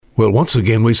Well, once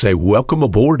again, we say welcome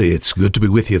aboard. It's good to be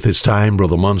with you at this time.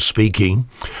 Brother Munn speaking.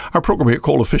 Our program here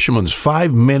called A Fisherman's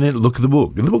 5-Minute Look at the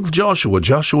Book. In the book of Joshua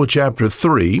chapter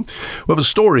 3, we have a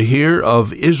story here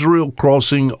of Israel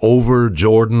crossing over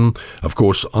Jordan, of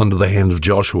course, under the hand of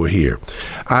Joshua here.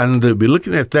 And we'll be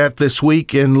looking at that this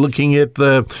week and looking at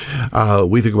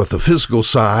we think about the physical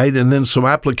side and then some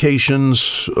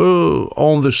applications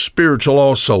on the spiritual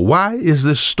also. Why is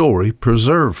this story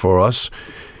preserved for us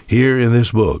here in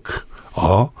this book?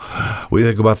 We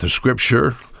think about the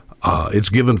scripture. It's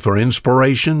given for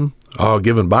inspiration,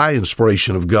 given by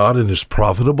inspiration of God, and is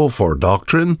profitable for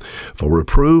doctrine, for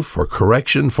reproof, for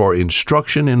correction, for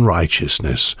instruction in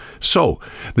righteousness. So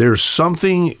there's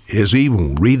something, as we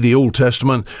even read the Old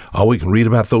Testament, we can read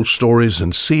about those stories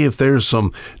and see if there's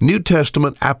some New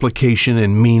Testament application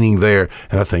and meaning there,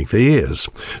 and I think there is.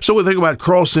 So we think about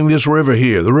crossing this river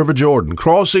here, the River Jordan,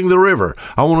 crossing the river.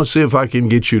 I want to see if I can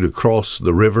get you to cross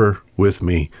the river with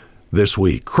me this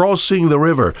week. Crossing the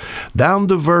river, down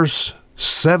to verse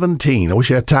 17. I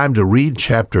wish I had time to read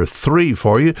chapter 3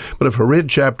 for you, but if I read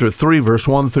chapter 3, verse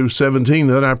 1 through 17,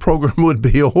 then our program would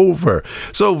be over.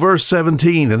 So verse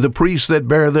 17, and the priests that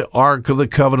bear the ark of the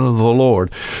covenant of the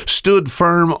Lord stood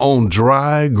firm on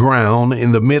dry ground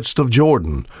in the midst of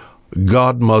Jordan.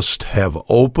 God must have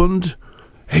opened,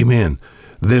 amen,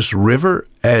 this river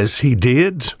as he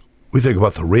did. We think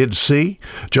about the Red Sea.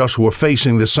 Joshua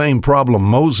facing the same problem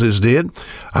Moses did.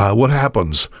 What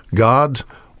happens? God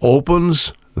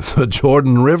opens the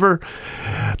Jordan River,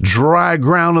 dry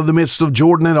ground in the midst of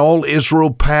Jordan, and all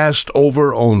Israel passed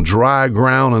over on dry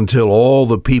ground until all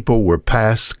the people were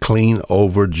passed clean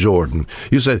over Jordan.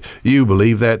 You said, you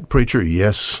believe that, preacher?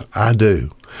 Yes, I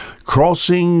do.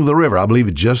 Crossing the river, I believe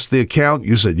it's just the account.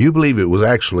 You said you believe it was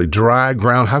actually dry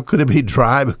ground. How could it be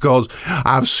dry? Because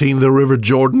I've seen the River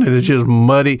Jordan and it's just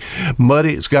muddy.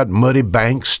 It's got muddy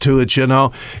banks to it, you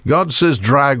know. God says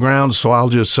dry ground, so I'll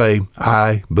just say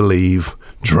I believe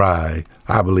dry.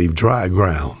 I believe dry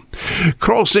ground.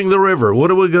 Crossing the river,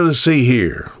 what are we going to see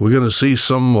here? We're going to see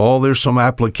there's some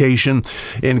application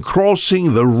in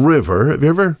crossing the river. Have you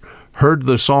ever heard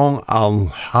the song,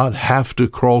 I'd have to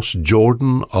cross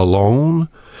Jordan alone?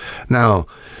 Now,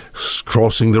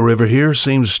 crossing the river here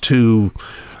seems to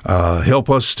help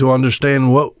us to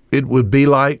understand what it would be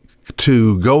like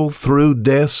to go through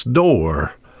death's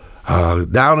door.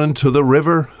 Down into the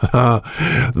river,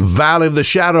 valley of the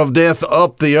shadow of death,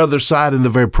 up the other side in the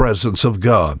very presence of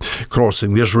God.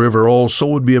 Crossing this river also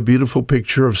would be a beautiful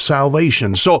picture of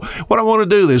salvation. So what I want to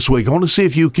do this week, I want to see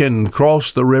if you can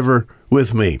cross the river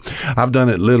with me. I've done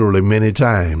it literally many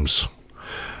times.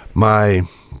 My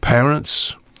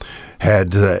parents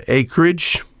had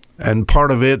acreage, and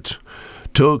part of it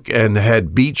took and had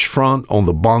beachfront on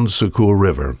the Bon Secours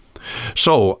River.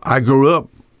 So I grew up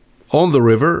on the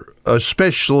river,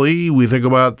 especially we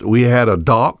had a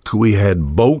dock, we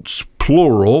had boats,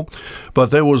 plural,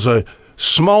 but there was a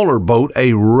smaller boat,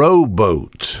 a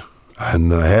rowboat,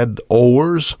 and I had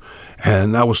oars,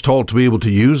 and I was taught to be able to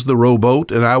use the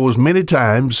rowboat, and I was many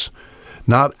times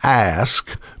not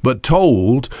asked, but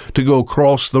told to go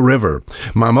across the river.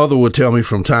 My mother would tell me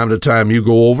from time to time, you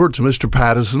go over to Mr.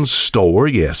 Patterson's store.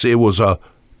 Yes, it was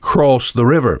cross the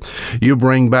river. You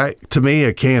bring back to me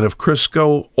a can of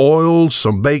Crisco oil,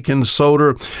 some baking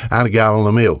soda, and a gallon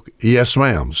of milk. Yes,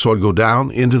 ma'am. So I'd go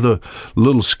down into the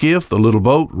little skiff, the little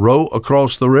boat, row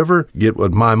across the river, get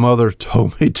what my mother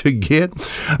told me to get,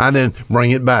 and then bring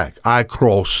it back. I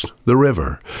crossed the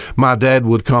river. My dad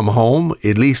would come home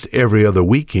at least every other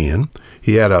weekend.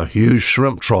 He had a huge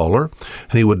shrimp trawler,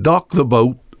 and he would dock the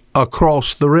boat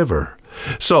across the river.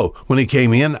 So when he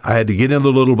came in, I had to get in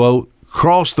the little boat,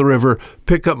 cross the river,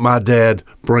 pick up my dad,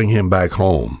 bring him back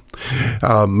home.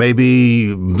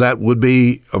 Maybe that would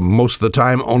be most of the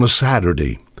time on a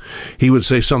Saturday. He would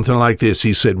say something like this.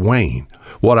 He said, Wayne,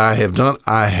 what I have done,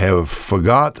 I have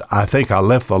forgot. I think I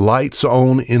left the lights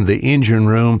on in the engine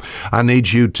room. I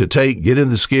need you to get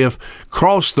in the skiff,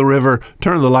 cross the river,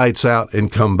 turn the lights out,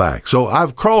 and come back. So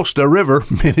I've crossed a river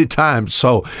many times,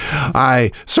 so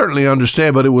I certainly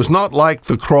understand, but it was not like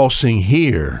the crossing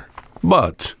here.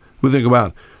 But we think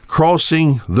about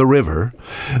crossing the river.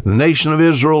 The nation of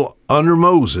Israel under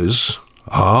Moses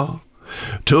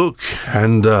took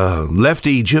and left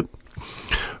Egypt,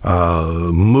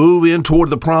 move in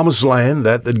toward the promised land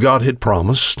that God had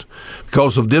promised.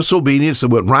 Because of disobedience, they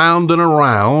went round and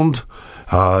around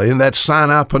in that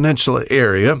Sinai Peninsula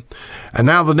area. And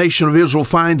now the nation of Israel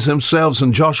finds themselves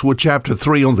in Joshua chapter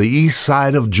 3 on the east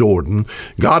side of Jordan.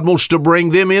 God wants to bring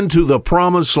them into the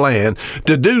promised land.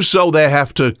 To do so, they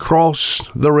have to cross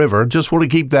the river. Just want to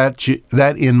keep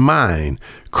that in mind.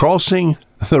 Crossing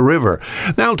the river.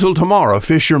 Now till tomorrow,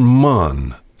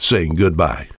 fisherman saying goodbye.